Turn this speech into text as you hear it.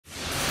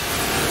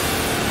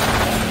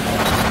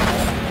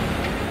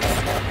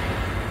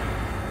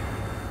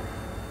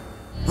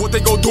what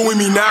they gon' do with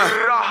me now.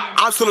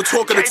 I'm still the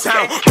talk of the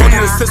town. Don't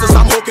need assistance,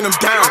 I'm hooking them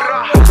down.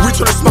 We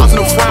turn the spots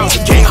into frowns.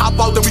 The gang hop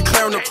out, then we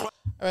clearing the. All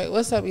right,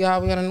 what's up, y'all?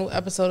 We got a new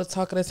episode of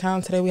Talk of the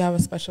Town. Today we have a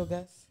special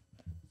guest,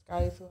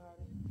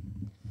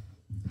 Scottie2hottie.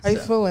 How you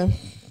feeling?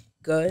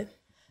 Good.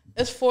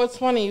 It's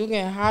 420. You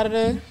getting hot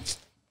today?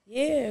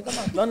 Yeah, I got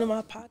my gun in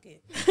my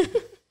pocket.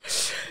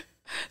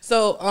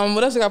 So,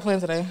 what else you got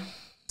planned today?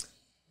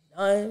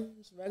 None.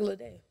 It's a regular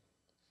day.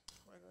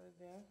 Regular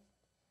day.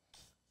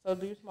 So,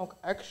 do you smoke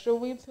extra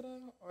weed today,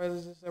 or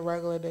is it just a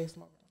regular day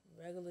smoking?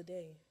 Regular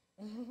day.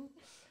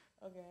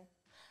 Okay.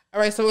 All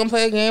right, so we're gonna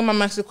play a game. I'm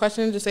gonna ask you a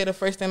question. Just say the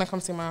first thing that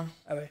comes to your mind.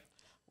 All right.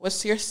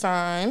 What's your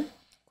sign?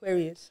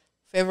 Aquarius.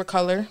 Favorite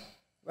color?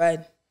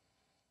 Red.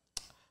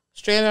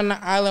 Stranded on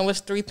the island.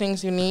 What's 3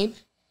 things you need?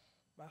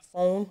 My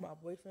phone, my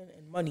boyfriend,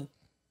 and money.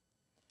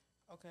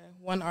 Okay.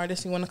 One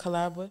artist you want to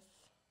collab with?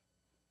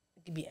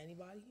 It could be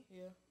anybody.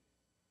 Yeah.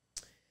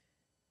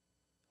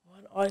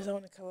 One artist I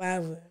want to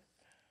collab with.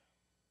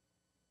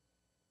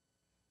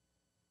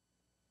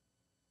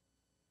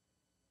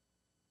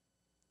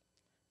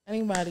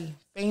 Anybody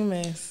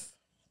famous?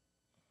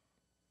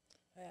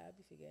 I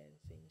be forgetting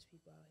famous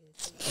people out here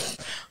too.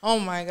 Oh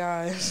my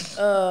gosh.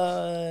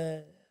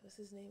 What's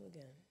his name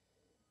again?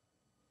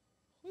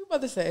 What you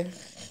about to say?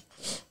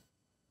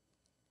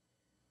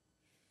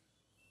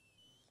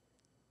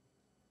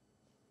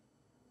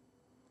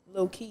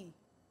 Low Key.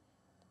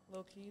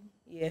 Lil Keed?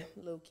 Yeah,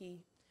 Low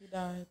Key. He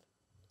died.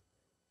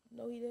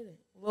 No, he didn't.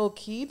 Lil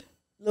Keed?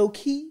 Low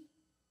Key.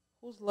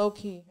 Who's Low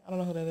Key? I don't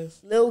know who that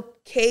is. Lil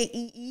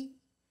K-E-E.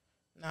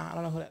 Nah, I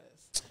don't know who that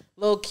is.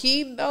 Lil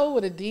Keed though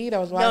with a D. That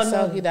was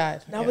YSL. He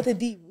died. Not with a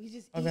D. We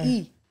just okay.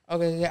 E-E.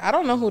 Okay, yeah. I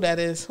don't know who that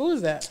is. Who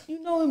is that?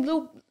 You know him,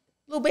 little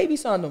baby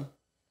son him.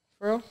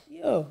 For real?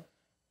 Yo.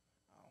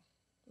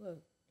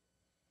 Look.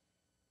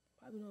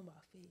 Probably know my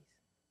face.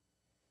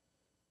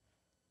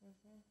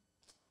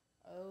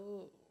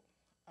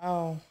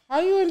 Oh.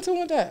 How you in tune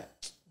with that?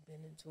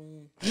 Been in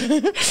tune.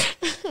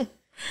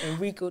 And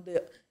Rico,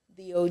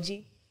 the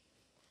OG.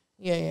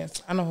 Yeah.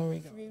 I know who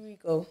Rico. Free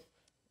Rico.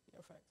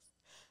 Yeah, facts.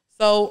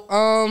 So,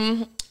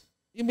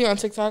 you be on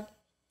TikTok?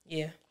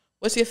 Yeah.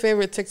 What's your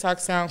favorite TikTok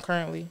sound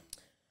currently?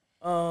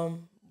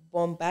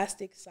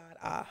 Bombastic side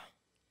eye.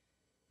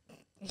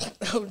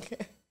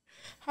 Okay.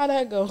 How'd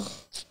that go?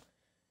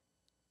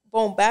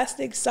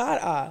 Bombastic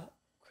side eye.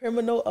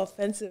 Criminal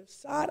offensive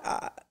side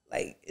eye.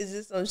 Like, is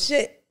this some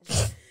shit?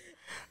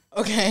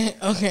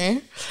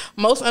 Okay.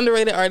 Most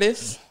underrated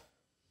artist?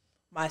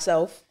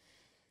 Myself.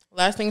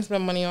 Last thing you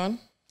spent money on?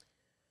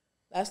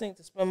 Last thing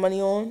to spend money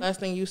on? Last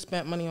thing you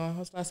spent money on?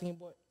 What's the last thing you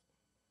bought?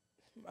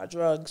 My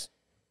drugs.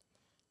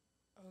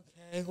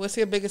 Okay. What's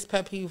your biggest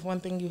pet peeve? One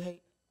thing you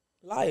hate?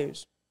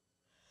 Liars.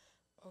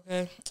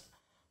 Okay.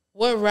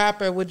 What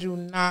rapper would you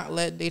not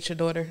let date your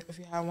daughter if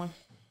you had one?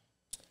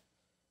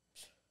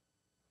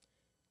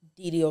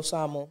 Didi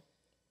Osamo.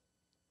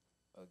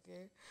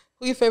 Okay.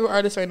 Who your favorite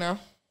artist right now?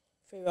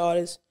 Favorite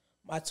artist?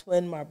 My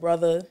twin, my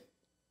brother,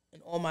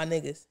 and all my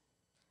niggas.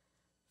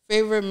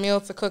 Favorite meal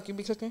to cook? You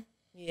be cooking?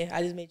 Yeah,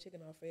 I just made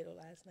chicken Alfredo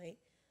last night.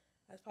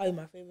 That's probably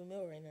my favorite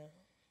meal right now.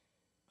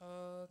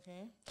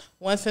 Okay.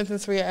 One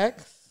sentence for your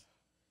ex?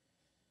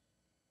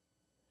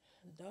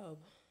 Dub.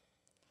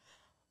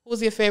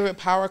 Who's your favorite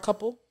power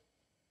couple?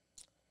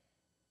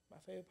 My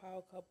favorite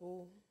power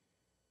couple,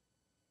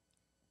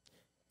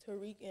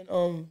 Tariq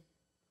and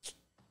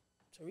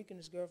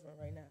his girlfriend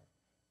right now.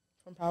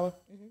 From Power?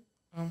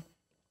 Mm-hmm.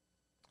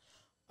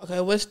 Okay,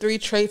 what's 3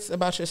 traits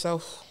about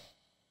yourself?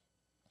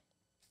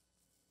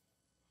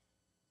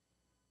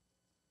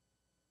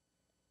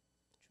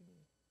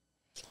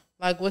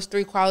 Like, what's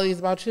 3 qualities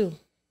about you?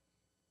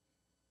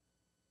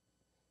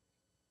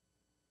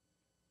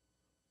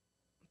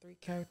 3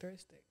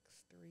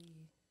 characteristics.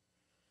 3.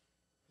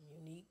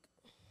 Unique.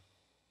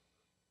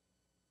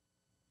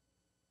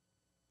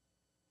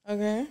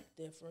 Okay.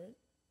 Different.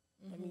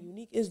 I mean,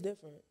 unique is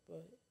different,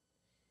 but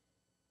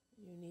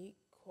unique,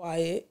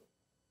 quiet,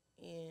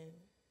 and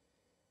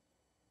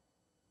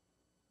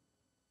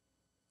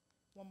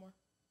one more.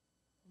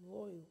 I'm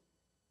loyal.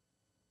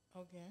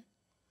 Okay.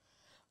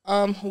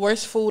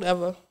 Worst food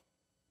ever?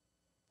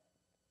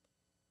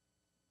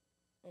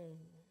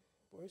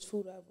 Worst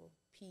food ever?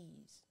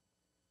 Peas.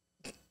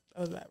 That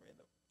was that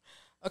random.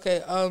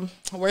 Okay.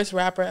 Worst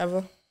rapper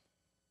ever?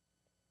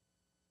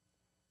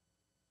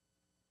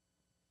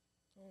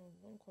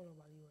 Don't call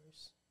nobody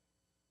worse.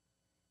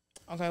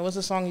 Okay. What's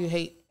the song you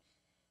hate?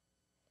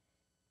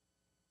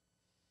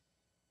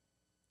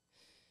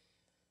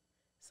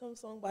 Some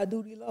song by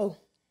Duty Low.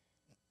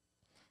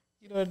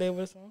 You know the name of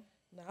the song?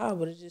 Nah,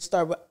 but it just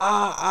start with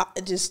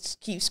it just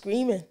keep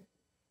screaming.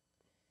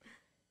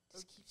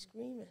 Just keep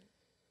screaming.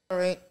 All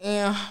right.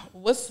 And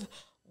what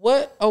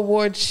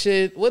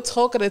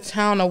Talk of the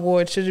Town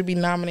award should you be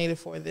nominated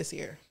for this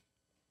year?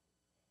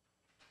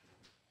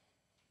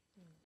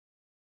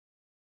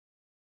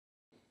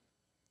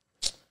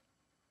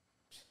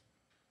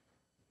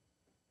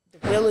 The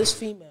realest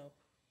female.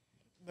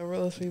 The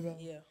realest female?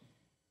 Yeah.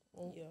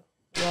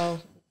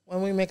 Well,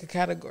 when we make a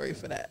category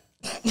for that.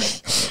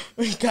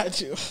 We got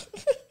you.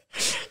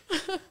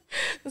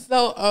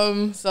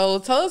 So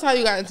tell us how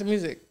you got into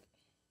music.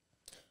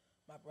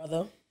 My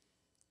brother.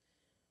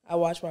 I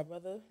watched my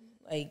brother.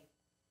 Like,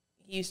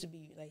 he used to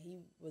be, like, he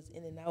was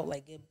in and out,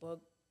 like, get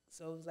booked.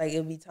 So it was like,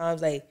 it'd be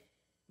times, like,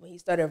 when he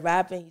started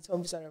rapping, he told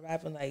me to start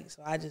rapping, like,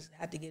 so I just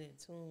had to get in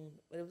tune.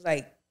 But it was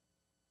like,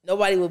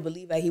 nobody would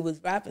believe that he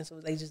was rapping. So it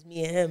was like just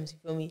me and him, you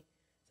feel me?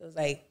 So it was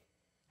like,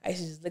 I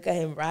used to just look at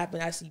him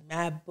rapping. I see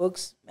mad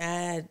books,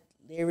 mad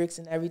lyrics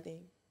and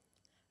everything.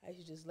 I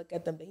used to just look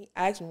at them. Then he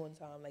asked me one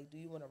time, like, do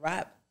you want to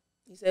rap?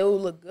 He said, it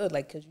would look good,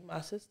 like, because you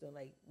my sister.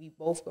 Like, we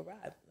both could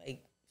rap.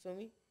 Like, you feel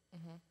me?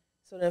 Mm-hmm.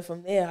 So then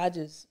from there, I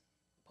just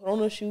put on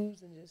the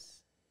shoes and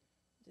just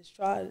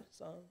tried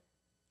something.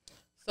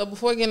 So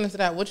before getting into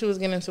that, what you was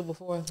getting into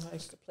before? Like, I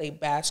used to play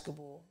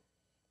basketball.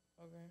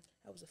 Okay.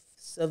 I was a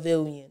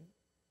civilian.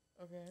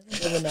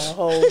 Okay. Living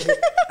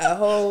a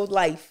whole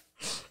life.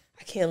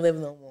 I can't live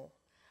no more.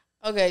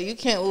 Okay, you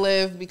can't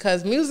live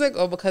because music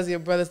or because your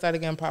brother started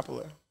getting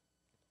popular?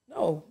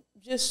 No,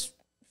 just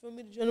for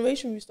me, the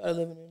generation we started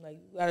living in. Like,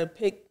 you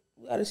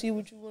gotta see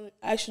what you want to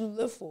actually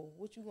live for,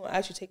 what you gonna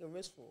actually take a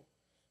risk for.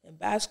 And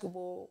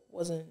basketball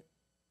wasn't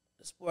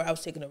the sport I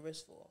was taking a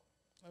risk for.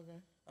 Okay.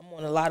 I'm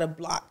on a lot of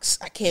blocks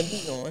I can't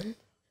be on.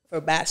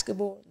 For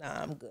basketball,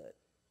 nah, I'm good.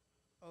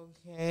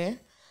 Okay.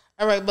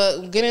 All right,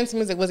 but getting into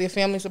music, was your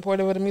family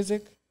supportive of the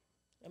music?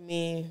 I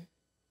mean,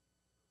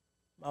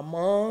 my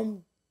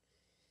mom,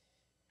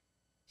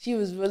 she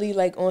was really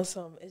like on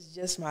some,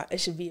 it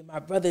should be my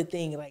brother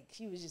thing. Like,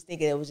 she was just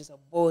thinking it was just a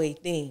boy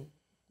thing.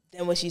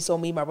 Then when she saw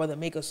me, my brother,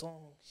 make a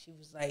song, she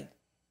was like,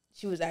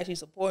 she was actually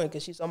supporting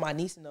because she saw my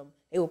niece and them.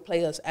 They would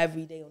play us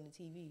every day on the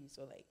TV.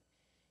 So, like,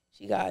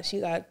 she got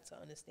to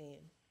understand.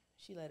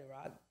 She let it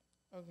rock.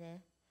 Okay.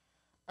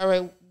 All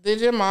right. Did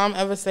your mom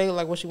ever say,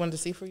 like, what she wanted to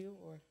see for you?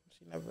 Or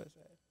she never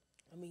said?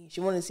 I mean, she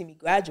wanted to see me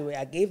graduate.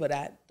 I gave her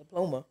that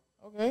diploma.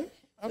 Okay.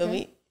 Feel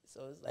me?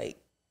 So it's like,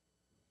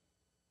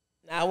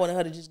 now I wanted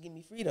her to just give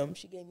me freedom.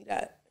 She gave me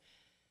that.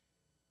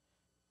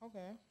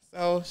 Okay.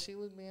 So she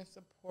was being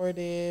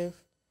supportive.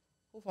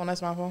 Who phone?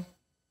 That's my phone.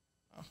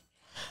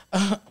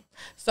 Oh.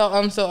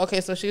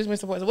 So she was being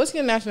supportive. What's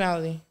your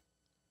nationality?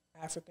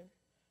 African.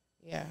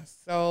 Yeah.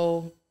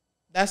 So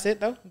that's it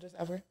though? Just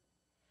African?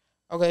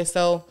 Okay,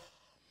 so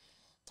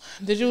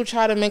did you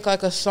try to make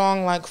like a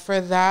song like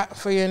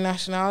for your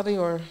nationality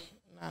or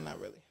nah, not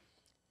really?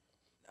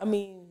 I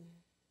mean,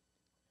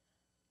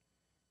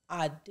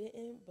 I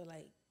didn't, but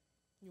like.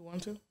 You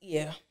want to?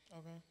 Yeah.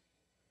 Okay.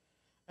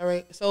 All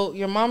right. So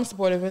your mom's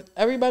supportive.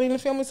 Everybody in the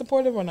family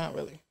supportive or not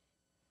really?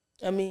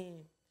 I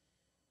mean,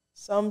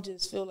 some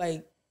just feel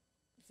like,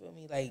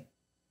 like,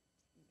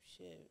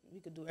 shit,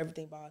 we could do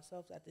everything by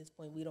ourselves at this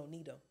point. We don't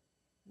need them.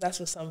 That's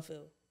what some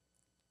feel.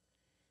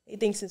 They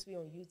think since we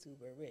on YouTube,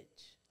 we're rich.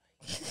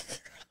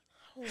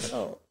 I don't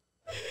know.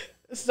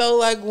 So,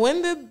 like,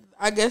 when did,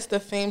 I guess, the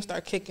fame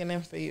start kicking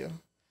in for you?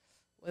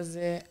 Was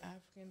it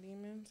African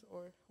Demons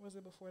or was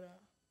it before that?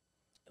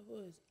 It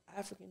was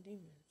African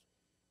Demons.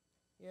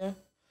 Yeah.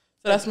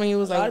 So that's when you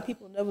was a like... A lot of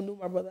people never knew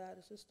my brother had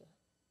a sister.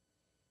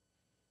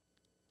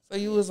 So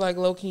you was like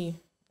low-key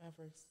at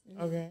first.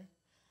 Mm-hmm. Okay.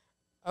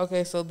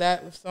 Okay, so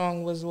that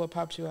song was what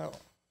popped you out.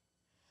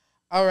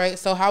 All right,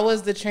 so how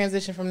was the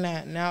transition from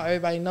that? Now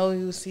everybody know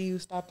you, see you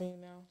stopping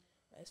now?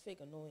 It's fake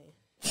annoying.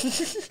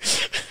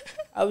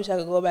 I wish I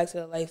could go back to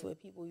the life where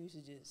people used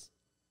to just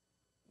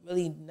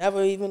really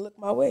never even look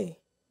my way.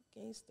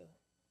 Gangsta.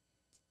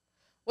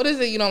 What is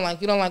it you don't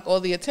like? You don't like all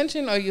the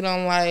attention or you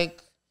don't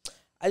like...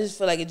 I just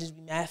feel like it just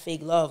be mad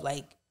fake love.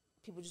 Like,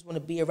 people just want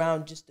to be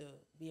around just to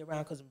be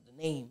around because of the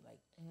name. Like,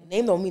 the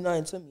name don't mean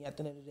nothing to me at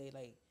the end of the day.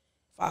 Like,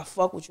 if I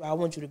fuck with you, I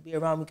want you to be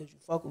around me because you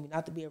fuck with me,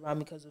 not to be around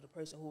me because of the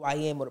person who I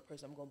am or the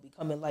person I'm going to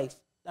become in life.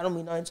 That don't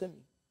mean nothing to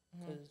me.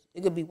 Because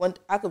it could be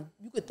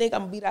you could think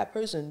I'm going to be that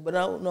person, but I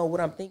don't know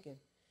what I'm thinking.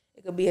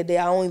 It could be a day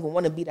I don't even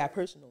want to be that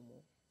person no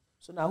more.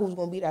 So now who's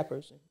going to be that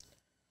person?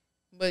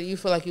 But you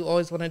feel like you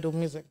always want to do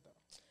music, though?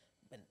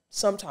 But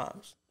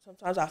sometimes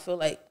I feel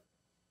like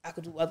I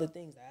could do other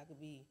things. Like I could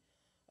be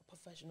a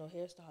professional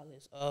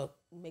hairstylist,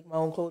 make my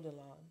own clothing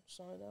line,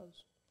 something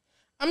else.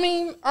 I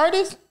mean,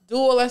 artists do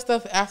all that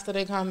stuff after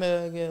they kind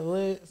of get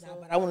lit. So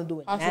but I want to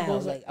do it now.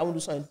 Like, I want to do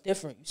something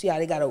different. You see how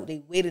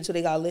they waited until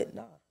they got lit?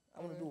 Nah,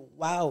 I want to do it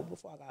wild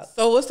before I got.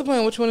 So what's the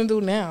plan? What you want to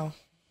do now?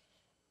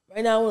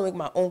 Right now, I want to make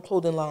my own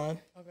clothing line.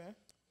 Okay.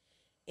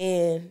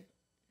 And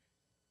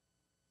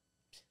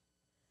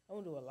I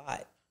want to do a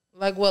lot.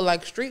 Like what?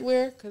 Like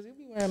streetwear? Because you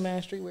be wearing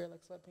mad streetwear,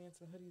 like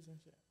sweatpants and hoodies and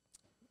shit.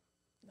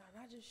 Nah,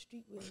 not just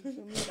streetwear. You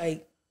feel me?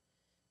 Like,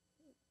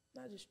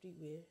 not just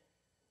streetwear.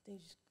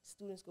 Things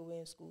students go wear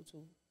in school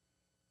too.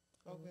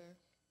 Okay.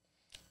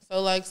 So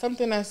like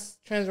something that's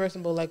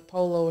transversible, like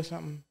polo or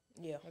something.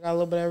 Yeah. I got a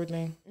little bit of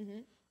everything.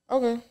 Mm-hmm.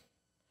 Okay.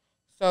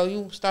 So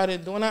you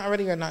started doing that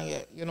already or not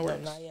yet? You know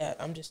what? Not yet.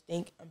 I'm just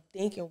I'm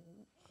thinking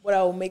what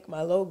I will make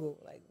my logo.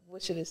 Like,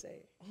 what should it say?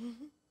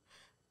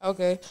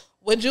 Okay.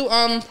 Would you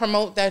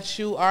promote that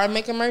you are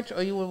making merch,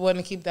 or you would want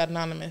to keep that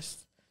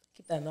anonymous?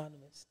 Keep that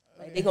anonymous.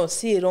 Like, they gonna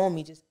see it on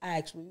me. Just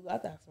ask where you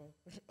got that from.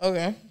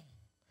 Okay.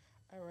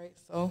 All right,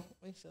 so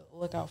we should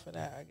look out for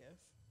that, I guess.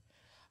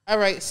 All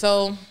right,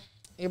 so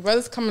your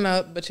brother's coming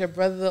up, but your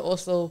brother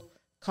also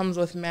comes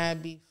with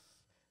mad beef.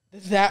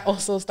 Did that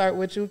also start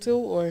with you too,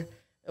 or it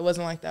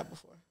wasn't like that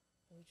before?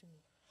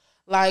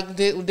 Like,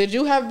 did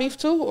you have beef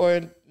too,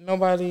 or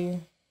nobody,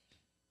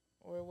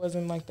 or it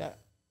wasn't like that?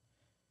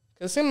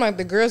 Because it seemed like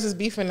the girls is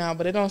beefing now,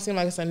 but it don't seem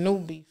like it's a new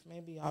beef.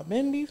 Maybe y'all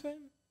been beefing?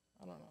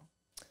 I don't know.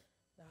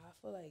 Nah, I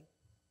feel like,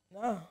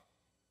 nah.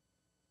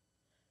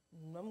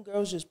 Them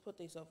girls just put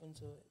themselves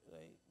into it.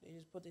 Like, they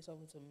just put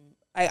themselves into it.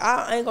 Like,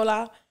 I ain't gonna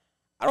lie.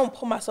 I don't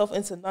put myself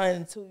into nothing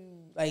until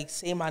you, like,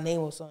 say my name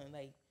or something.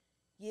 Like,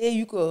 yeah,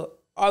 you could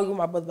argue with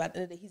my brother, but at the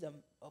end of the day, he's a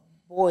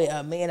boy,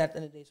 a man at the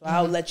end of the day. So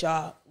I'll let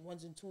y'all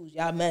ones and twos,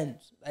 y'all men.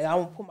 Like, I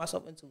won't put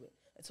myself into it.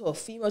 Until a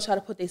female try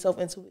to put themselves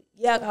into it,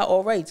 yeah, I got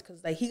all rights.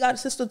 Because, like, he got a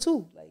sister,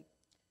 too. Like,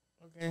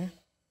 okay.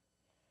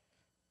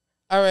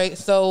 All right,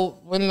 so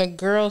when the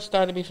girls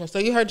started beefing, so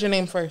you heard your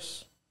name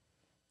first?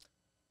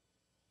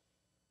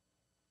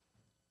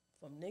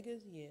 from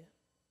niggas, yeah.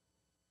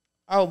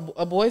 Oh,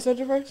 a boy said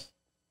you first?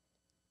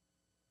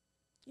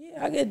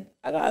 Yeah,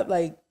 I got,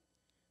 like,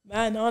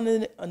 mad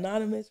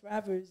anonymous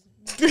rappers.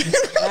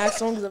 Mad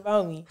songs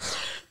about me.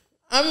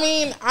 I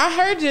mean, I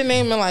heard your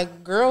name in,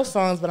 like, girl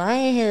songs, but I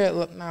ain't hear it.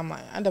 Look, nah, I'm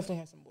lying. I definitely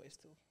heard some boys,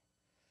 too.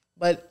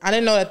 But I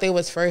didn't know that they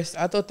was first.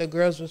 I thought the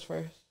girls was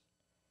first.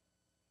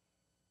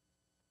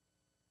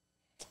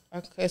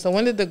 Okay, so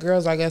when did the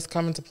girls, I guess,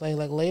 come into play?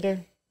 Like, later?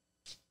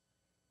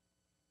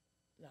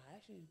 Nah,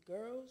 actually,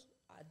 girls,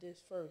 I did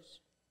first.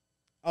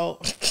 Oh.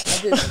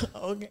 I did.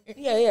 Okay.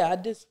 Yeah, I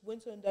did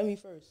Winter and Demi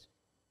first.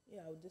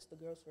 Yeah, I did the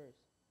girls first.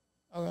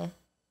 Okay.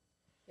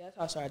 Yeah, that's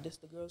how I started. I did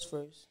the girls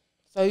first.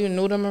 So you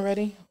knew them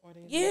already? Or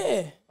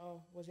Yeah.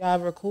 Oh, was y'all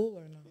ever cool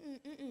or no?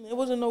 It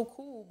wasn't no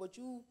cool, but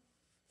you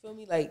feel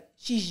me? Like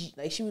she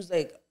was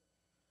like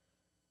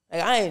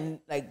I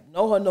ain't like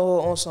know her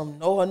on some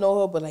know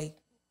her, but like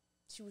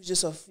she was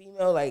just a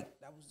female like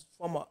that was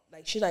from a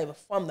like she's not even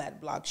from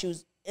that block. She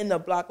was in the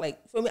block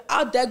like feel me?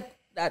 Out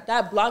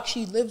that block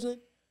she lives in.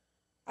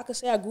 I could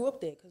say I grew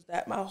up there because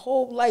that my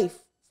whole life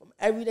from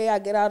every day I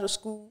get out of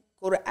school,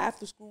 go to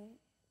after school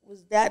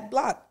was that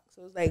block.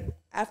 So it's like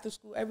after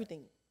school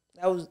everything.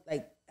 That was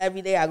like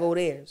every day I go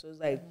there. So it's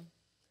like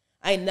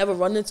I ain't never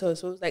run into her.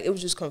 So it's like it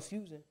was just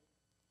confusing.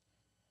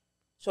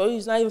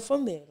 Shorty's not even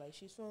from there. Like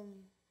she's from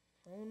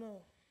I don't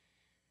know.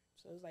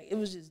 So it's like it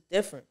was just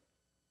different.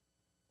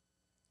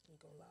 I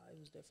ain't gonna lie, it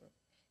was different.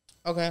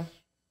 Okay.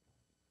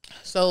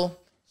 So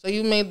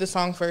you made the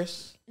song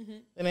first.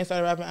 Then they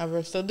started rapping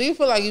ever. So do you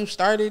feel like you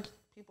started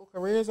people's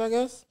careers, I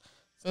guess,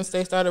 since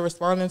they started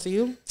responding to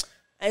you?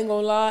 I ain't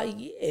gonna lie,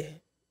 yeah.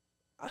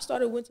 I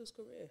started Winter's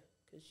career.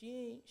 Cause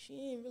she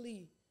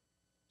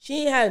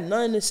ain't had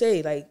nothing to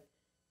say. Like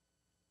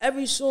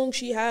every song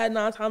she had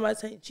 9 times out of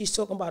 10, she's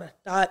talking about a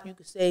thought you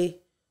could say,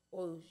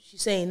 or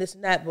she's saying this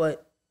and that.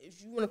 But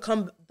if you wanna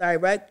come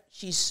direct,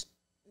 she's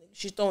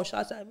throwing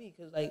shots at me.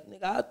 Cause like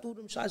nigga, I threw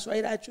them shots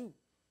right at you.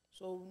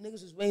 So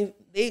niggas is waiting.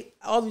 They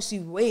obviously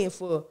waiting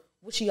for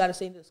what she gotta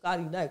say to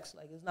Scottie next.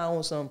 Like it's not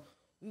on some.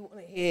 We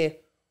wanna hear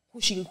who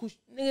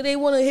nigga. They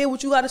wanna hear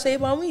what you gotta say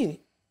about me.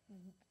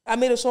 I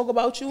made a song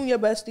about you and your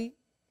bestie.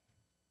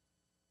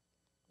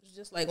 It's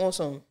just like on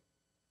some.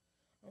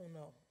 I don't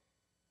know.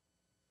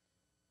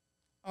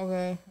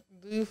 Okay.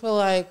 Do you feel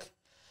like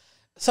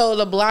so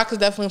the block has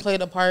definitely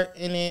played a part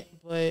in it,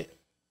 but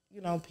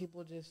you know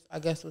people just I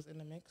guess was in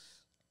the mix.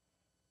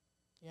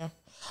 Yeah.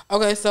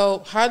 Okay.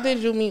 So how did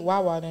you meet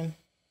Wawa then?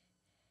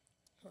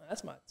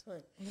 That's my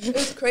twin.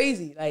 It's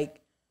crazy. Like,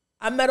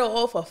 I met her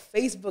off of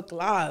Facebook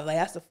Live. Like,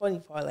 that's the funny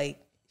part. Like,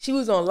 she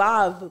was on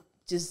live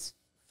just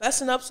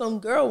fessing up some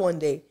girl one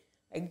day.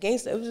 Like,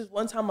 gangsta. It was just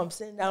one time I'm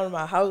sitting down in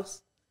my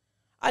house.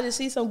 I just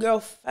see some girl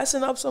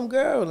fessing up some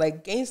girl,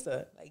 like,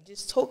 gangsta. Like,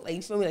 just talk, like,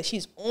 you feel me? Like,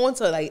 she's on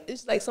to, like,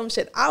 it's like some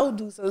shit I would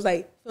do. So it's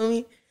like, feel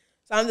me?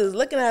 So I'm just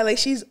looking at her like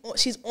she's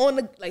on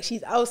the, like,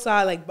 she's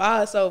outside, like, by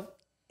herself,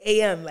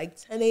 a.m., like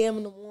 10 a.m.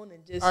 in the morning.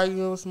 Just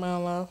arguing with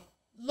Smile Love.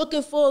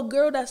 Looking for a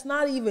girl that's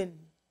not even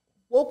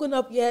woken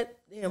up yet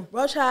and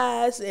brush her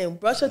ass and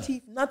brush her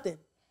teeth, nothing.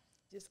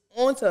 Just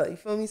onto her, you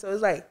feel me? So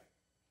it's like,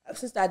 ever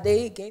since that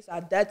day, gangsta, I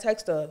dead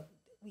text her.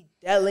 We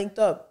dead linked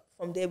up.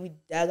 From there, we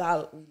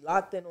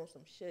locked in on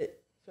some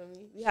shit. You feel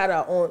me? We had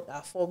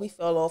our fault. We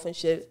fell off and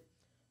shit.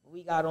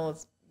 We got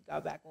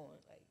back on.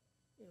 Like,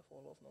 we didn't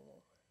fall off no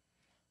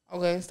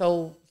more. Okay,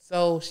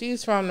 so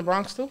she's from the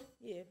Bronx too?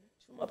 Yeah,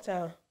 she's from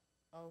Uptown.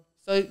 Oh,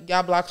 so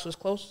y'all blocks was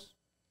close?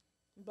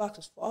 Blocks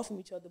is far from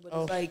each other, but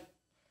it's like,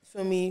 you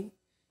feel me?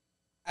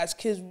 As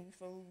kids, we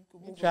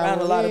could move travel, around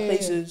a lot of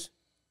places.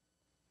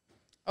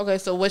 Okay,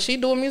 so was she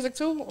doing music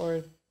too,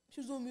 or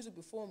she was doing music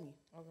before me?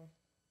 Okay,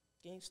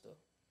 gangsta.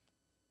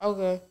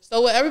 Okay,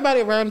 so with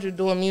everybody around you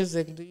doing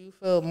music, do you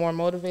feel more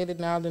motivated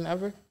now than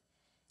ever?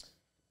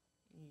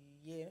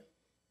 Yeah.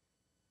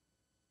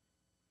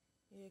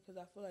 Yeah, because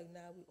I feel like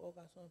now we all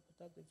got something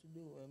productive to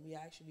do, and we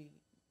actually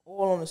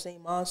all on the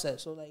same mindset.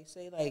 So like,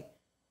 say like,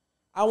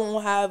 I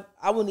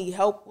would need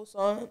help with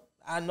something.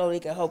 I know they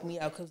can help me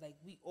out because, like,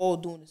 we all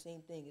doing the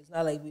same thing. It's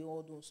not like we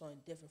all doing something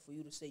different for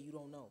you to say you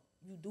don't know.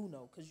 You do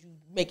know because you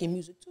making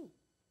music too.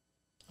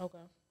 Okay.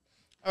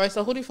 All right,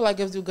 so who do you feel like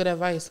gives you good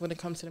advice when it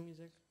comes to the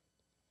music?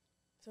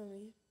 Feel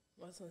me?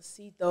 My son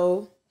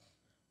Cito,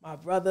 my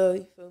brother,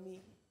 you feel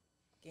me?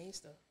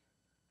 Gangsta.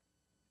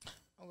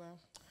 Okay.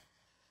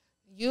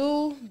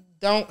 You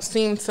don't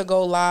seem to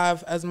go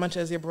live as much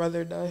as your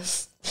brother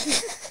does.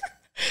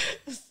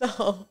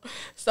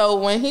 So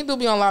when he do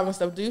be on live and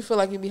stuff, do you feel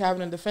like you be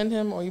having to defend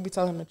him, or you be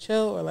telling him to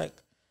chill, or like,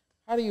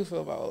 how do you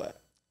feel about all that?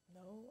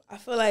 No, I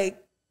feel like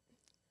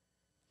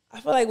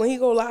when he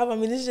go live, I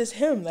mean, it's just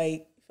him.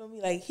 Like, you feel me?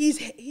 Like,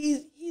 he's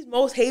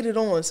most hated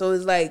on. So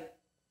it's like,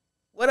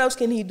 what else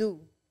can he do?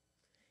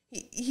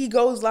 He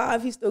goes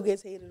live, he still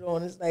gets hated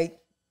on. It's like,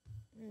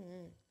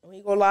 when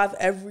he go live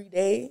every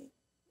day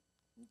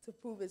to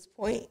prove his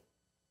point,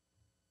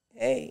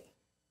 hey,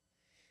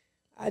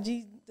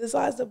 IG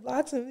decides to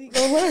block him, he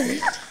gonna learn.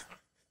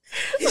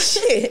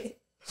 Shit.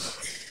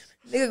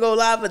 Nigga go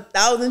live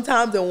 1,000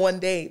 times in one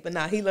day. But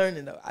nah, he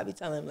learning though. I be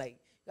telling him, like,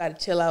 you gotta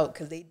chill out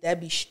because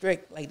that be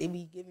strict. Like, they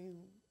be giving you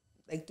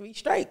like 3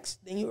 strikes,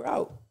 then you're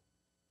out.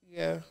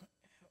 Yeah.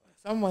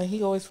 Someone,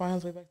 he always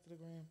finds his way back to the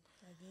gram.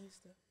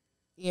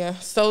 Yeah.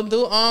 So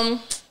do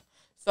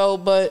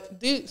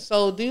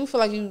you feel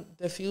like you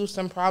diffuse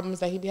some problems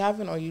that he be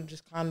having, or you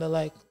just kind of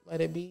like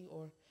let it be?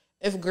 Or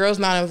if girl's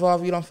not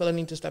involved, you don't feel a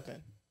need to step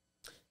in?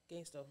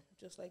 Gangsta,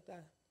 just like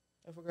that.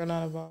 If a girl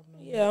not involved, no.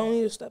 Yeah, I don't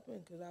need to step in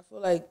because I feel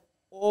like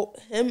all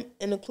him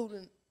and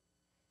including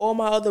all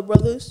my other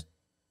brothers,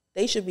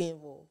 they should be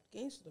involved.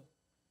 Gangsta.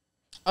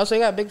 Oh, so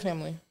you got a big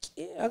family?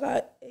 Yeah, I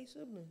got 8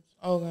 siblings.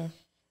 Okay.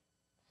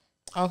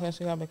 Okay,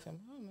 so you got a big family.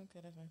 Oh,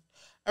 okay, that's nice.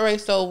 All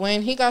right, so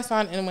when he got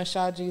signed and when Yus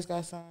Gz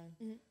got signed,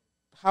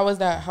 how was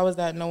that? How was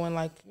that knowing,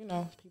 like, you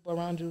know, people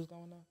around you was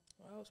going on?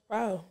 I was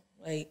proud.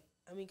 Like,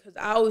 I mean, because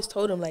I always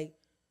told him, like,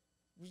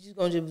 we just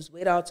going to just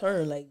wait our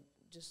turn. Like,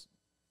 just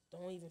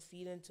don't even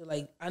feed into,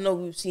 like, I know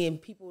we were seeing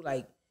people,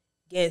 like,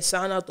 getting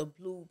signed out the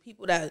blue,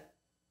 people that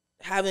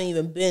haven't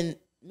even been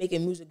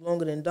making music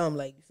longer than them,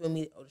 like, you feel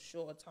me, or a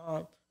short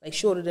time, like,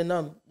 shorter than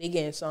them, they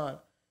getting signed.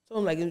 So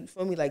I'm like, you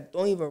feel me, like,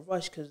 don't even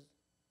rush, because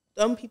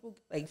dumb people,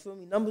 like, feel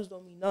me, numbers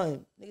don't mean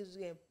nothing. Niggas is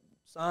getting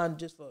signed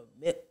just for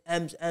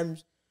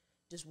M's,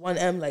 just 1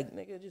 M, like,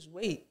 nigga, just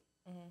wait.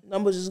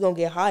 Numbers is going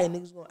to get high, and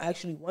niggas going to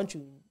actually want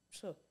you.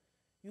 So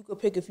you could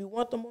pick if you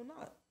want them or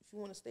not, if you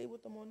want to stay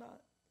with them or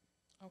not.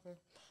 Okay.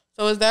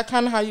 So is that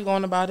kind of how you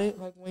going about it,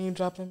 like when you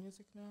dropping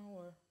music now,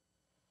 or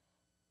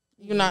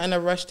you're not in a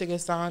rush to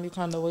get signed, you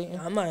kind of waiting?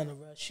 I'm not in a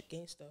rush,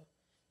 gangsta.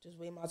 Just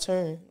wait my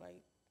turn,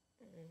 like,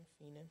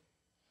 fiending.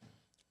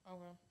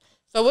 Okay.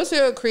 So what's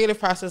your creative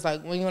process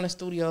like when you're in the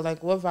studio?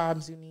 Like, what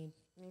vibes you need?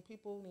 You need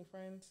people, need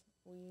friends,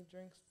 weed,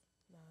 drinks?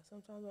 Nah,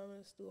 sometimes I'm in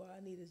the studio, all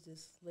I need is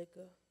just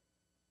liquor.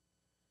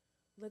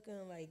 Liquor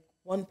and, like,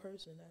 one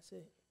person, that's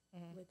it.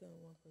 Liquor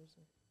and one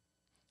person.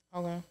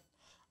 Okay.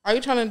 Are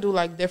you trying to do,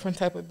 like, different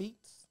type of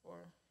beats? Or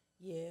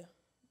yeah.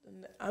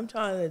 I'm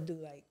trying to do,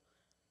 like,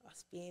 a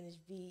Spanish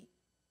beat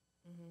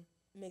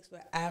mixed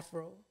with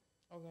Afro.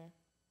 Okay.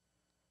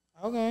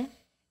 Okay.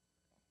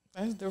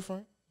 That's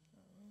different.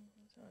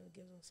 I'm trying to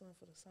give them something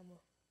for the summer.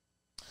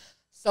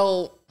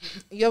 So,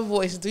 your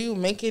voice, do you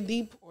make it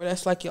deep, or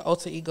that's like your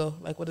alter ego?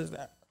 Like, what is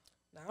that?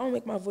 Nah, I don't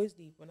make my voice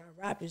deep. When I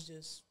rap, it's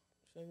just,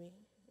 feel me?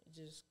 It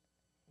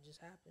just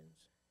happens.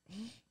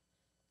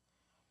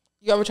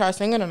 You ever try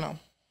singing or no?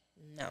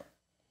 No.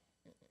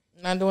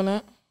 Not doing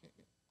that?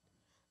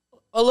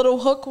 A little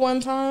hook one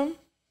time?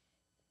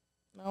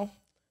 No?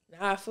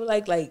 Nah, I feel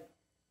like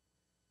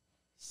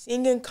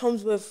singing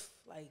comes with,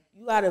 like,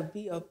 you gotta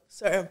be a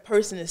certain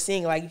person to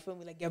sing. Like, you feel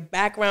me? Like, your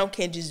background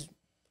can't just,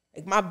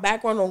 like, my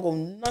background don't go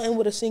nothing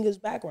with a singer's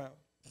background.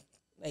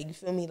 Like, you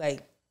feel me?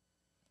 Like,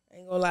 I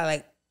ain't gonna lie,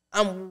 like,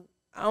 I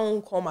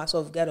don't call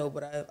myself ghetto,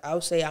 but I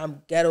would say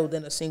I'm ghetto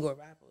than a singer or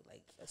rapper.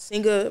 Like, a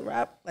singer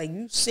rap, like,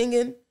 you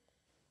singing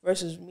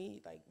versus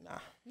me, like, nah.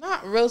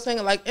 Not real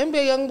singing. Like,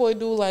 NBA Youngboy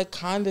do, like,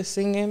 kind of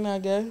singing, I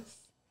guess.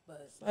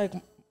 But, like,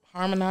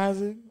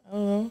 harmonizing. I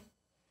don't know.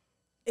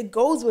 It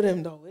goes with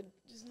him, though. It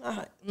just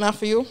not. Not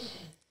for you?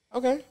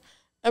 Okay.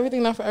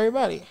 Everything not for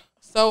everybody.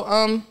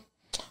 So,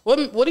 what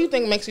do you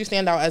think makes you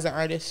stand out as an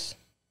artist?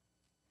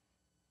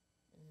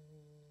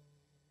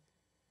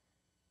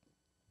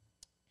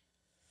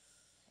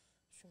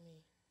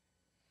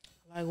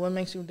 Like, what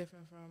makes you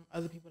different from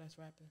other people that's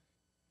rapping?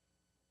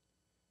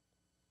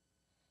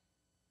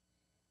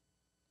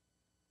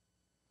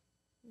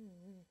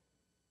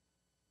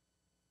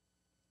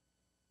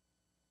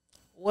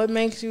 What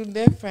makes you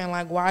different?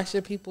 Like, why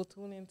should people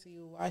tune into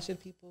you? Why should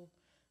people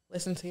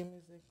listen to your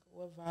music?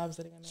 What vibes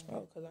are they going to hear?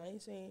 Oh, because I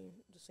ain't saying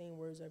the same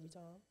words every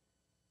time.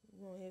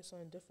 You're going to hear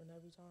something different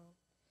every time.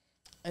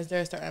 Is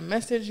there a certain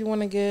message you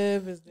want to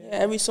give? Is there... Yeah,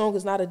 every song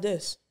is not a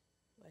diss.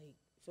 Like,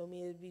 for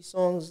me, it'd be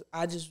songs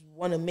I just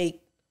want to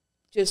make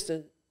just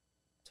to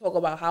talk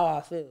about how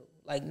I feel.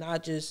 Like,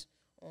 not just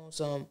on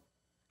some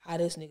how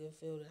this nigga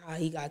feel and how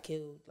he got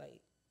killed. Like,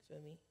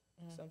 feel me?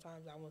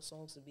 Sometimes I want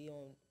songs to be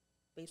on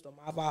based on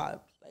my vibes,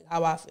 like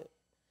how I feel.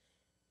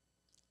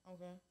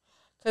 Okay.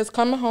 Because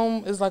Coming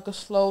Home is like a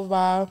slow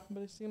vibe,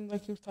 but it seemed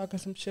like you was talking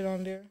some shit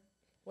on there.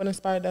 What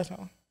inspired that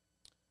song?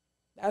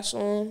 That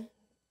song,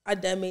 I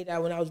made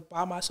that when I was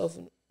by myself.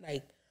 And,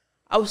 like,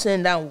 I was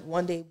sitting down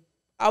one day.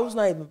 I was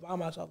not even by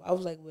myself. I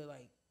was, like, with,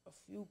 like, a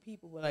few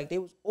people. But, like, they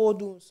was all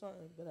doing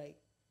something. But, like,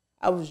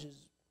 I was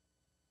just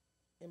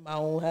in my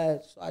own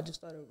head. So I just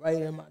started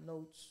writing my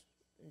notes.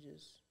 And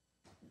just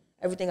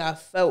everything I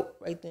felt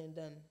right then and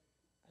then,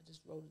 I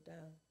just wrote it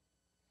down.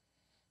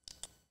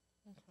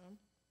 Okay.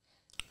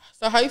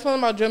 So how you feeling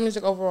about drill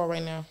music overall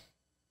right now?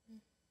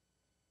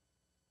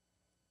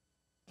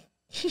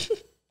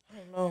 I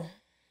don't know.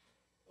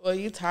 Well,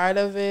 you tired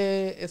of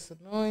it? It's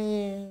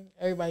annoying.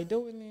 Everybody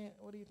doing it.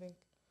 What do you think?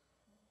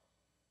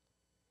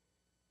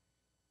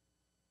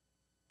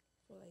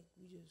 I feel like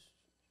we just...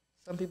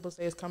 Some people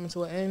say it's coming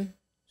to an end.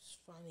 Just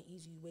finding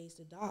easy ways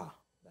to die.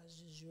 That's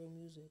just your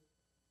music.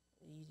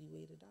 An easy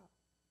way to die.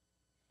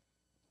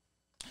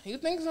 You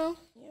think so?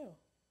 Yeah.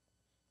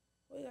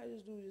 All you gotta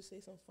just do is just say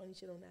some funny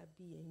shit on that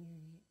beat, and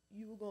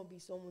you were gonna be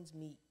someone's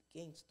meat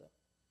gangster.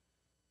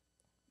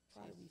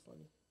 Probably be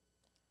funny.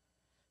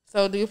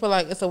 So do you feel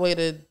like it's a way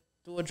to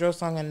do a drill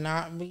song and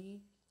not be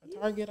a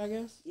target, I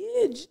guess?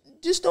 Yeah,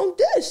 just don't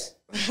diss.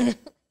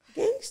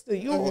 Gangster.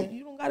 You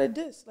don't gotta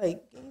diss.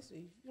 Like, gangster,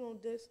 you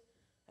don't diss.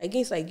 Like,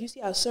 gangster, like, you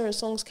see how certain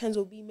songs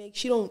Kenzo B makes,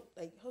 she don't,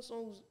 like, her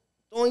songs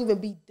don't even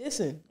be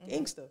dissing.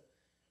 Gangster.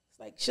 It's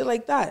like shit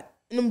like that.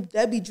 And them,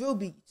 that be drill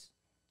beats.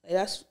 Like,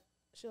 that's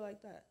shit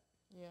like that.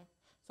 Yeah.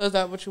 So is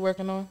that what you're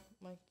working on?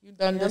 Like, you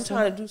done I'm this?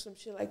 trying to do some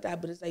shit like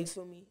that, but it's like,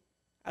 for me,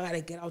 I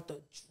gotta get out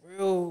the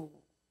drill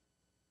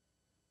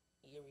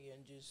area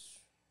and just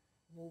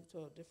move to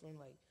a different,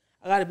 like,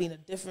 I gotta be in a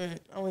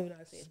different, I don't even know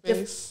how to say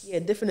it.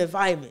 Space. Different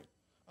environment.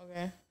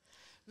 Okay.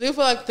 Do you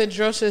feel like the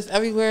drill shit is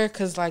everywhere?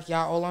 Because, like,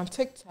 y'all all on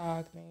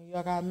TikTok, man.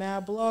 Y'all got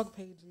mad blog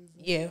pages.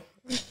 Yeah.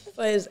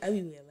 But it's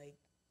everywhere. Like,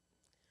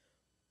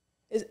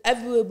 it's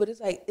everywhere, but it's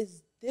like,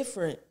 it's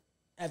different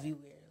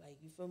everywhere. Like,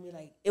 you feel me?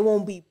 Like, it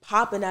won't be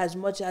popping as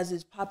much as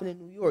it's popping in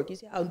New York. You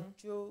see how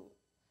drill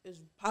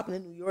is popping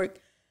in New York?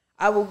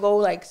 I will go,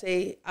 like,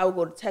 say, I will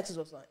go to Texas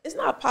or something. It's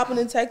not popping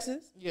in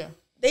Texas. Yeah.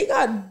 They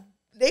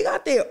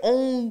got their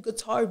own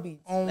guitar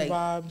beats. Own like,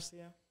 vibes,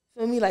 yeah.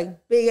 Feel me?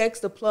 Like, Big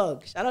X the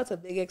Plug. Shout out to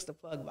Big X the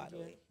Plug, by the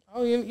way.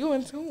 Oh, you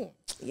in tune.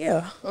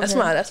 Yeah. Okay.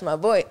 That's my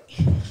boy.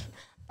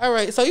 All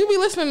right. So you be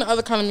listening to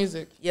other kind of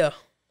music. Yeah.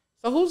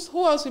 So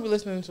who else you be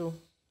listening to?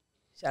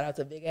 Shout out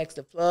to Big X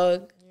the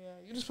Plug. Yeah.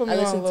 You just put me I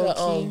on listen Lil to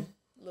Key.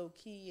 Lil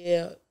Key,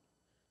 yeah.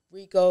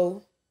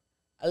 Rico.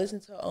 I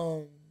listen to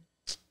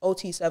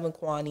OT7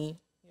 Kwani.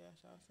 Yeah,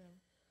 shout out to him.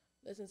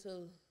 Listen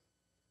to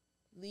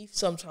Leaf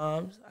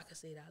sometimes. I can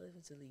say that. I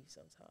listen to Leaf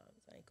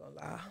sometimes. I ain't gonna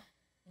lie.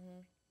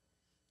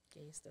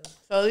 Gangsta.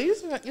 So you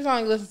sound like you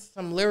listen to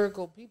some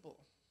lyrical people.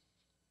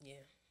 Yeah.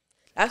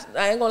 I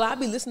ain't gonna lie. I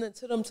be listening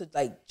to them to,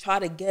 like, try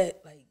to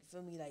get, like, you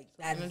feel me, like,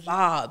 that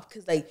vibe.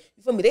 Cause, like,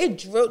 you feel me, they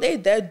drill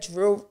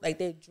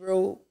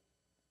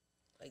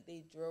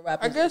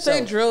rappers. I guess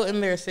they drill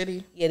in their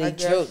city. Yeah, they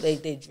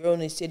drill in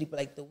their city, but,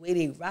 like, the way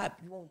they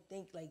rap, you won't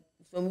think, like,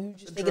 you feel me, you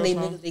just thinking they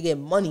niggas, they get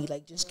money,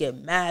 like, just get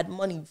mad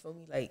money, you feel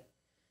me, like,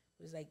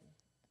 it's like,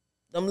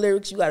 them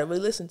lyrics you gotta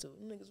really listen to.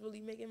 Them niggas really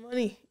making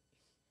money.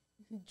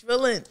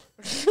 Drilling.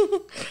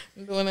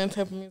 Doing that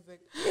type of music.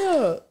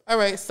 Yeah. All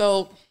right,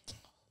 so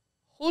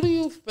who do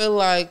you feel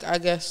like, I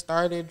guess,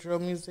 started drill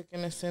music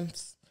in a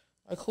sense?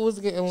 Like, who was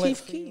getting lit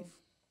for you?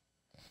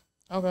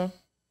 Okay.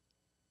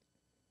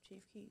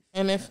 Chief Keef.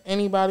 And if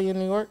anybody in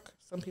New York,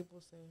 some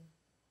people say.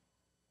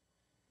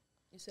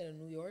 You said in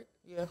New York?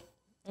 Yeah.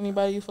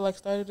 Anybody you feel like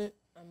started it?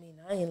 I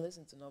mean, I ain't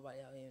listen to nobody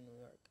out here in New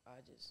York.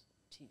 I just,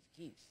 Chief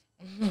Keef.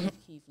 Chief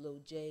Keef, Lil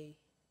J.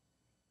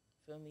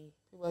 Feel me?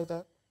 People like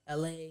that?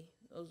 LA.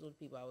 Those were the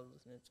people I was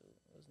listening to.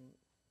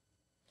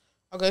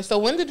 Okay, so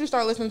when did you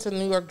start listening to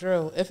New York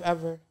drill, if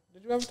ever?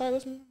 Did you ever start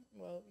listening?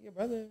 Well, your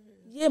brother.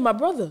 Yeah, my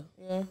brother.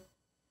 Yeah.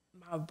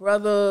 My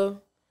brother,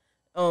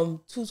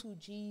 2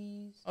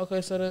 Gz.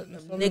 Okay, so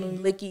Nick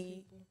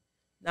Blicky,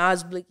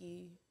 Nas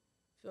Blicky.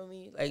 Feel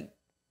me? Like.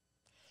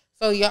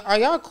 So are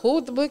y'all cool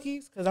with the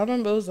Blickies? Because I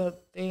remember it was a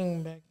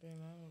thing back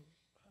then. I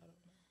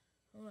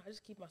don't know. I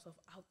just keep myself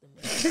out the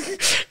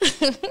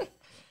man.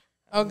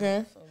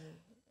 Okay.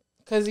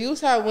 Because you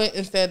had went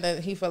and said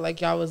that he felt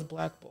like y'all was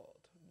blackballed.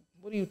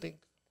 What do you think?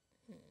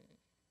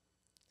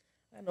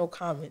 I have no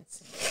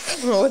comments. I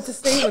don't know what to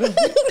say with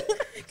him.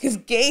 Because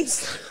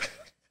gangs.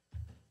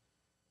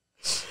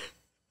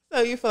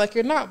 So you feel like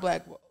you're not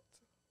blackballed?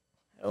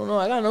 I don't know.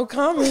 I got no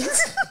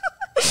comments.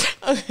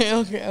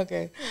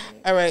 Okay.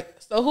 All right.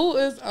 So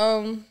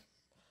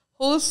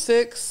who's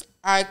 6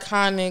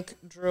 iconic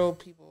drill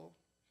people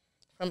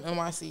from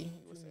NYC? You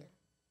would say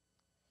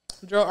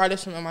drill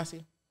artists from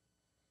NYC.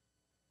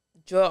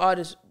 Drill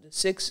artists, the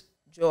 6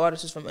 drill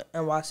artists from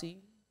NYC.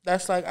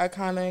 That's like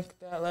iconic.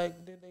 That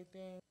like did they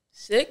thing.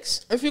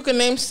 6? If you can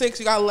name 6,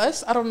 you got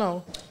less. I don't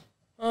know.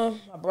 My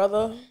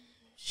brother,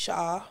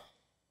 Shaw.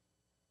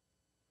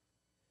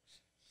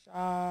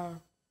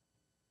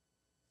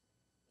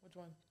 Which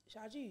one?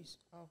 Shah Gz.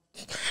 Oh.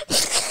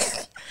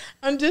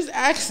 I'm just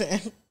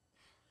asking.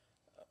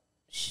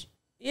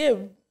 Yeah,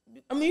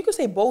 I mean, you could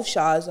say both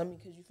Shas. I mean,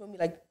 because you feel me?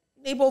 Like,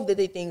 they both did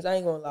their things. I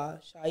ain't gonna lie.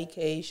 Shy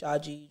K, Shy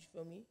G, you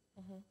feel me?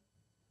 Okay,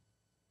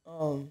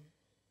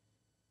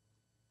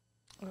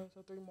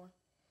 so 3 more.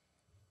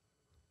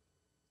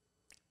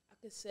 I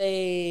could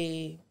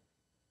say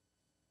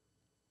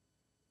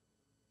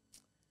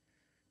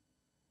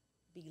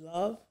Be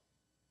Love.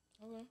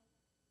 Okay.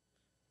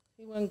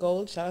 He went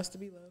gold. Shout outs to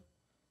Be Love.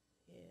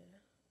 Yeah.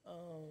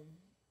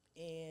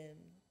 And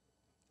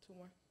 2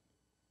 more.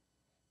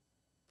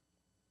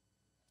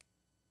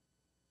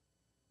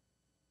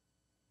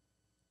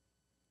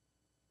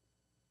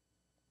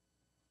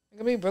 It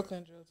could be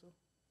Brooklyn Drill too.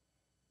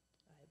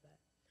 I bet.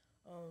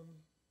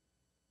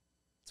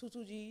 2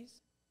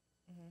 Gz.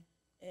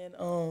 And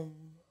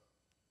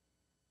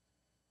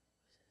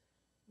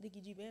Nicki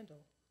G Bando.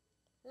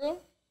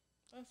 Real?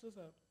 That's what's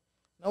up.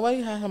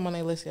 Nobody had him on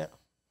their list yet.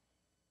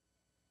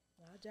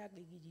 I jack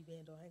Nicki G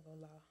Bando. I ain't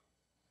gonna lie.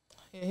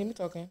 Yeah, he be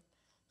talking.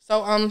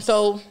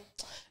 So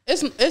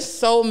it's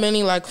so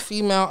many like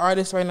female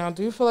artists right now.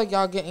 Do you feel like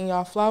y'all getting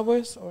y'all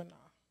flowers or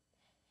not?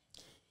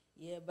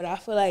 Yeah, but I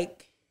feel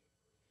like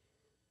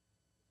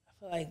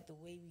the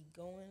way we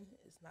going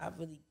is not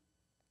really,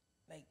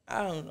 like,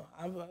 I don't know.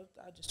 I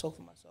just talk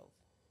for myself.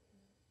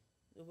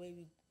 The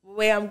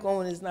way I'm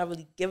going is not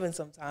really given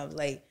sometimes.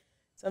 Like,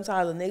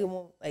 sometimes a nigga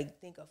won't, like,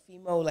 think a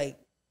female, like,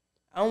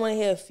 I don't want to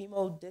hear a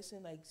female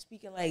dissing, like,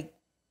 speaking like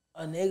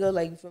a nigga,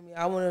 like, you feel me?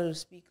 I want her to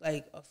speak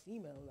like a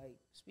female, like,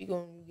 speak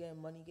on you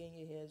getting money, getting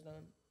your hair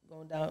done,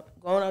 going about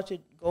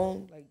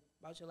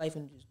your life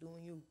and just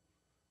doing you.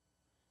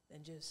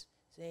 And just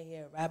sitting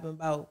here rapping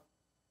about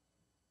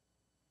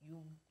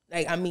you.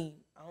 Like, I mean,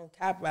 I don't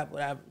cap rap,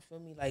 but I feel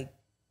me, like,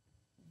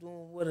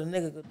 doing what a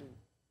nigga could do.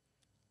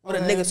 What a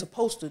nigga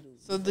supposed to do.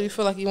 So do you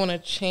feel like you want to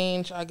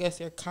change, I guess,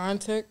 your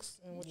context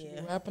and what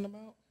you're rapping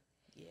about?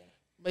 Yeah.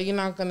 But you're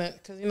not going to,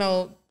 because, you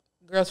know,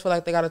 girls feel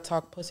like they got to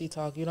talk pussy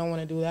talk. You don't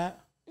want to do that?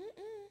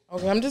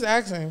 Okay, I'm just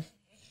asking.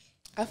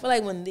 I feel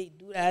like when they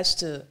do that,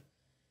 it's you're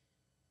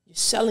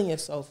selling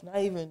yourself, not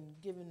even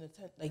giving the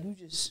attention. Like, you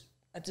just,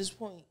 at this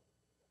point,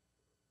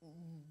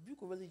 you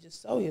can really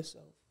just sell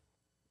yourself.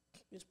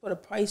 Just put a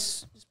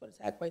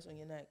tag price on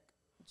your neck.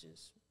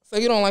 So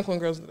you don't like when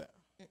girls do that?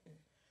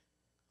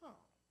 Oh,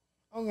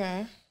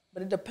 okay.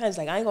 But it depends.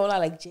 Like, I ain't gonna lie,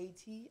 like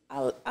JT,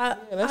 I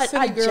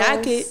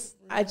jack it.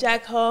 I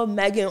jack her,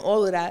 Megan,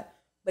 all of that.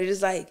 But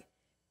it's like,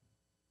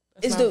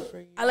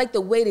 I like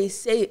the way they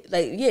say it.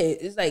 Like, yeah,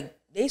 it's like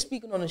they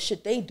speaking on the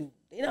shit they do.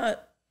 They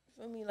not,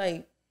 feel me,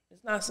 like,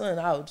 it's not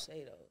something I would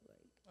say though.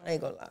 Like, I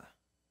ain't gonna lie.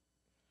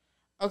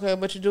 Okay,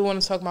 but you do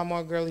want to talk about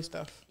more girly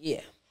stuff.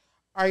 Yeah.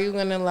 Are you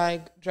gonna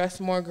like dress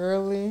more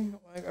girly?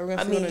 Like, are we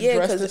gonna yeah,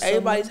 because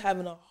everybody's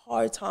having a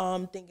hard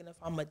time thinking if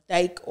I'm a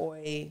dyke or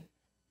a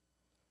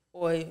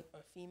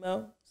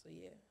female. So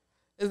yeah.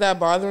 Is that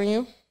bothering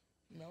you?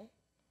 No.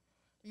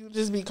 You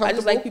just be comfortable? I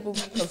just like people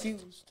being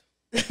confused.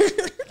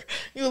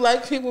 You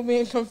like people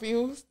being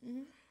confused?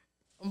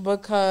 Mm-hmm.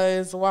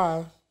 Because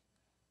why?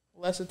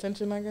 Less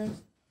attention, I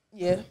guess?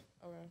 Yeah.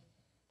 Okay.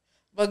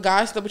 But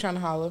guys still be trying to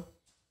holler?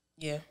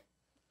 Yeah.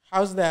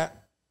 How's that?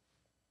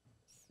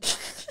 I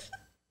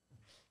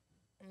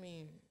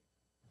mean,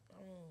 I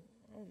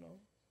don't know.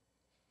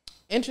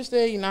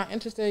 Interested? You not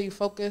interested? You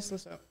focused?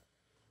 What's up?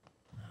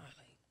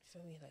 Like,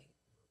 feel me? Like,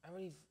 I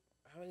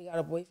already got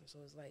a boyfriend, so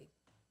it's like,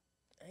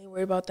 I ain't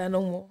worried about that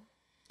no more.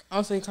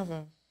 Oh, so you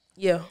confident?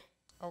 Yeah.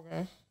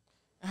 Okay.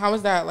 And how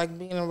was that, like,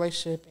 being in a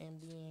relationship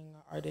and being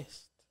an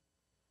artist?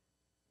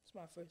 It's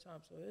my first time,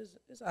 so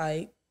it's all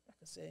right, I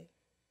can say.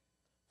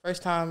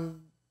 First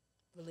time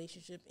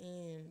relationship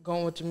and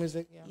going with your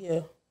music?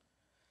 Yeah.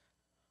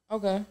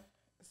 Okay.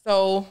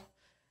 So,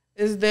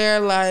 is there,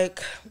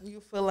 like, you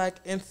feel like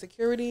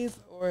insecurities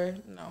or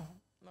no?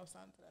 No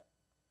sign to that?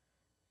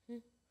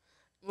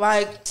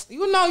 Like,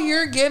 you know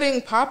you're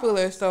getting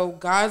popular, so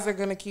guys are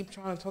going to keep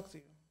trying to talk to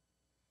you.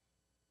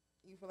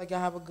 You feel like y'all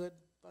have a good,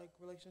 like,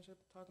 relationship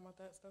talking about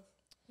that stuff?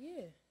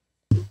 Yeah.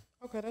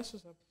 Okay, that's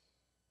what's up.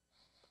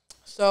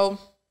 So,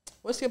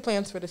 what's your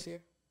plans for this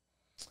year?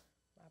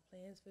 My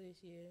plans for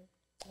this year?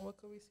 What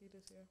could we see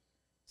this year?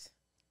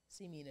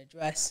 See me in a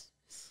dress.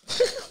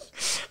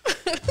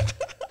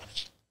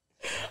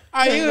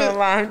 Are you?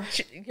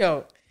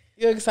 Yo,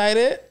 you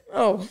excited?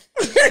 Oh,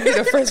 you're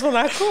the first one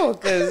I call,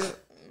 because,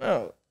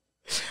 no.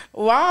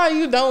 Why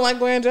you don't like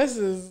wearing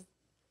dresses?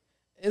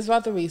 It's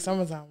about to be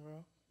summertime,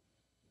 bro.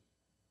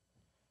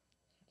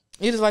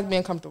 You just like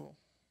being comfortable.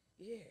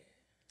 Yeah.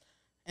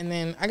 And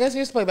then, I guess you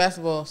used to play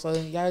basketball, so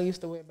y'all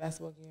used to wear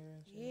basketball gear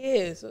and shit.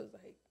 Yeah, so it's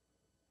like,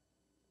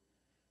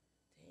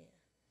 damn,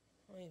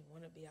 I don't even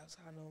want to be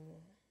outside no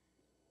more.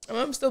 I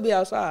mean, I'm still be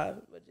outside,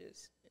 but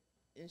just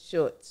in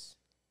shorts.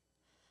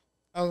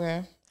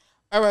 Okay.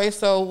 All right,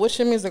 so what's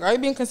your music? Are you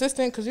being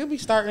consistent? Because you'll be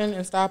starting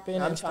and stopping.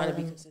 No, I'm trying to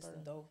be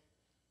consistent, though.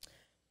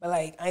 But,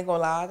 like, I ain't going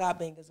to lie, I got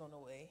bangers on the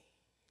way.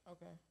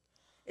 Okay.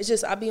 It's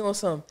just, I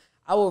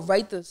will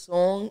write the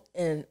song,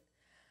 and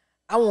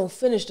I won't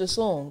finish the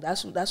song.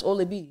 That's all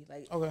it be.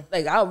 Like, okay.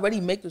 Like, I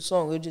already make the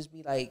song. It'll just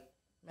be, like,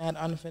 Mad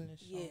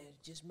unfinished. Yeah,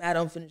 just mad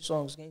unfinished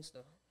songs,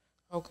 gangsta.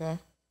 Okay.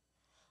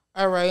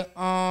 All right.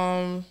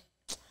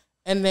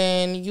 And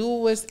then you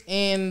was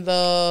in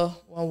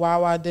when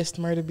Wawa dissed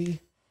Murder B. You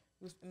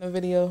was in the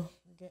video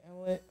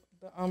getting lit.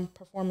 The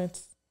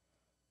performance.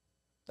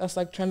 That's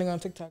like trending on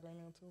TikTok right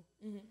now too.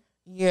 Mm-hmm.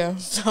 Yeah.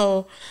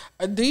 So,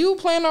 do you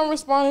plan on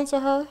responding to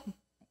her,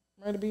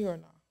 Murder B, or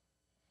not?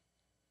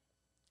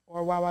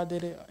 Or Wawa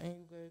did it and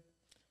you good?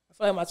 I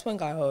feel like my twin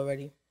got her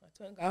already. My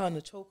twin got her in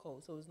the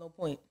chokehold, so there's no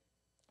point.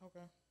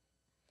 Okay.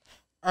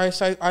 All right.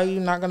 So, are you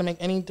not gonna make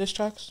any diss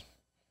tracks?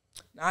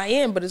 Nah, I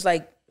am, but it's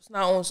like it's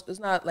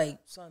not like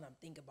something I'm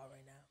thinking about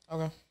right now.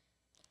 Okay.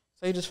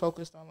 So you just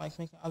focused on like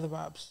making other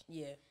vibes.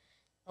 Yeah.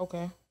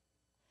 Okay.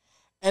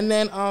 And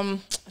then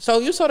so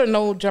you saw the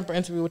No Jumper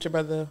interview with your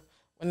brother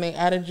when they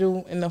added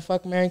you in the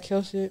fuck, marry,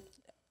 kill shit.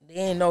 They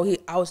didn't know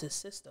I was his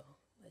sister.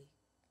 Like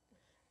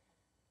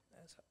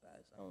that's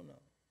I don't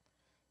know.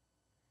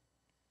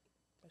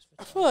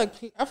 I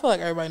feel like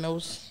everybody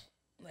knows.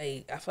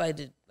 Like I feel like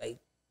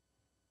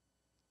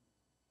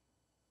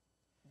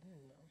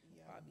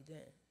probably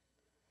didn't.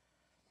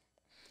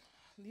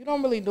 You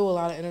don't really do a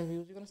lot of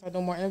interviews. You're gonna start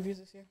doing more interviews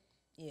this year?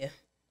 Yeah.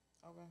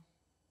 Okay.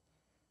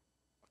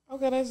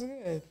 Okay, that's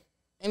good.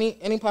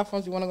 Any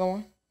platforms you want to go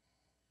on?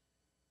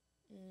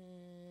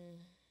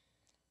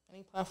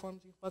 Any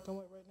platforms you fucking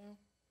with right now?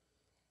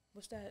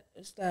 What's that?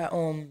 It's that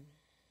you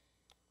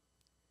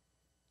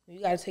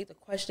gotta take the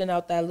question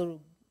out that little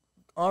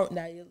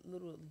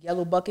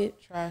yellow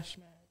bucket. Trash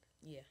mag.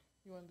 Yeah.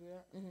 You want to do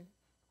that?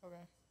 Mm-hmm.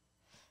 Okay.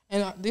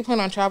 And do you plan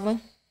on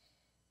traveling?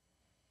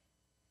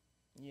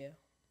 Yeah.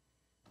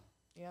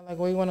 Yeah, like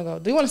where you want to go?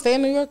 Do you want to stay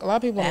in New York? A lot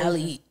of people.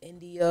 Bali,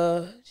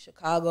 India,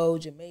 Chicago,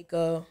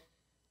 Jamaica,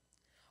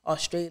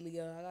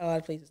 Australia. I got a lot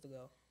of places to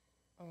go.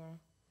 Okay.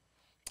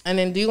 And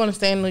then, do you want to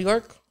stay in New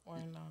York or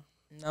no?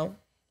 No.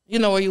 You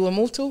know where you would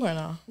move to or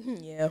no?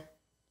 Yeah.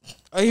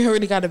 Oh, you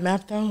already got it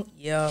mapped out?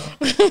 Yeah.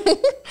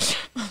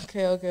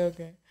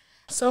 Okay.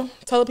 So,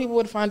 tell the people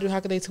where to find you. How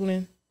can they tune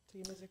in to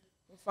your music?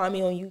 You can find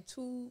me on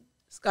YouTube,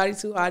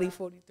 Scottie2hottie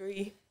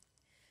 43,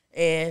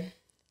 and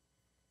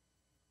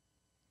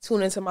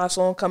tune into my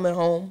song Coming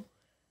Home.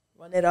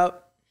 Run it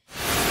up.